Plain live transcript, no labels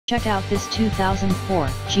Check out this 2004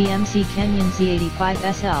 GMC Canyon Z85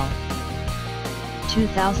 SL.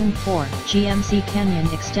 2004 GMC Canyon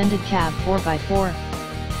Extended Cab 4x4.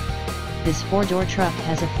 This 4-door truck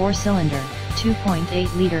has a 4-cylinder,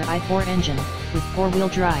 2.8-liter i4 engine, with 4-wheel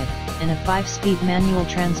drive, and a 5-speed manual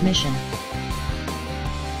transmission.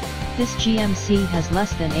 This GMC has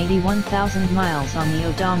less than 81,000 miles on the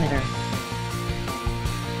odometer.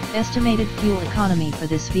 Estimated fuel economy for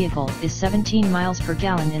this vehicle is 17 miles per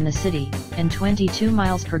gallon in the city, and 22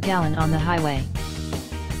 miles per gallon on the highway.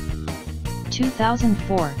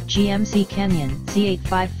 2004 GMC Canyon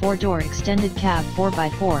Z85 4-door extended cab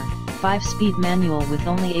 4x4, 5-speed manual with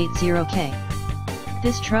only 80k.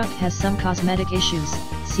 This truck has some cosmetic issues,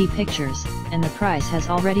 see pictures, and the price has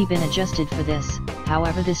already been adjusted for this.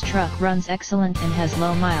 However, this truck runs excellent and has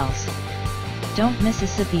low miles. Don't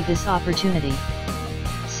Mississippi this opportunity.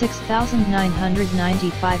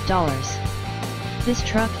 $6,995. This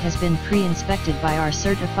truck has been pre-inspected by our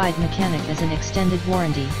certified mechanic, as an extended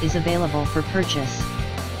warranty is available for purchase.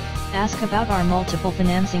 Ask about our multiple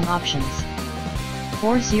financing options.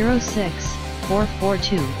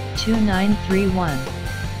 406-442-2931.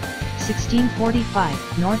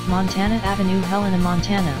 1645 North Montana Avenue, Helena,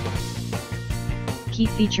 Montana. Key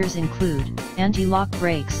features include anti-lock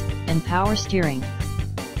brakes and power steering.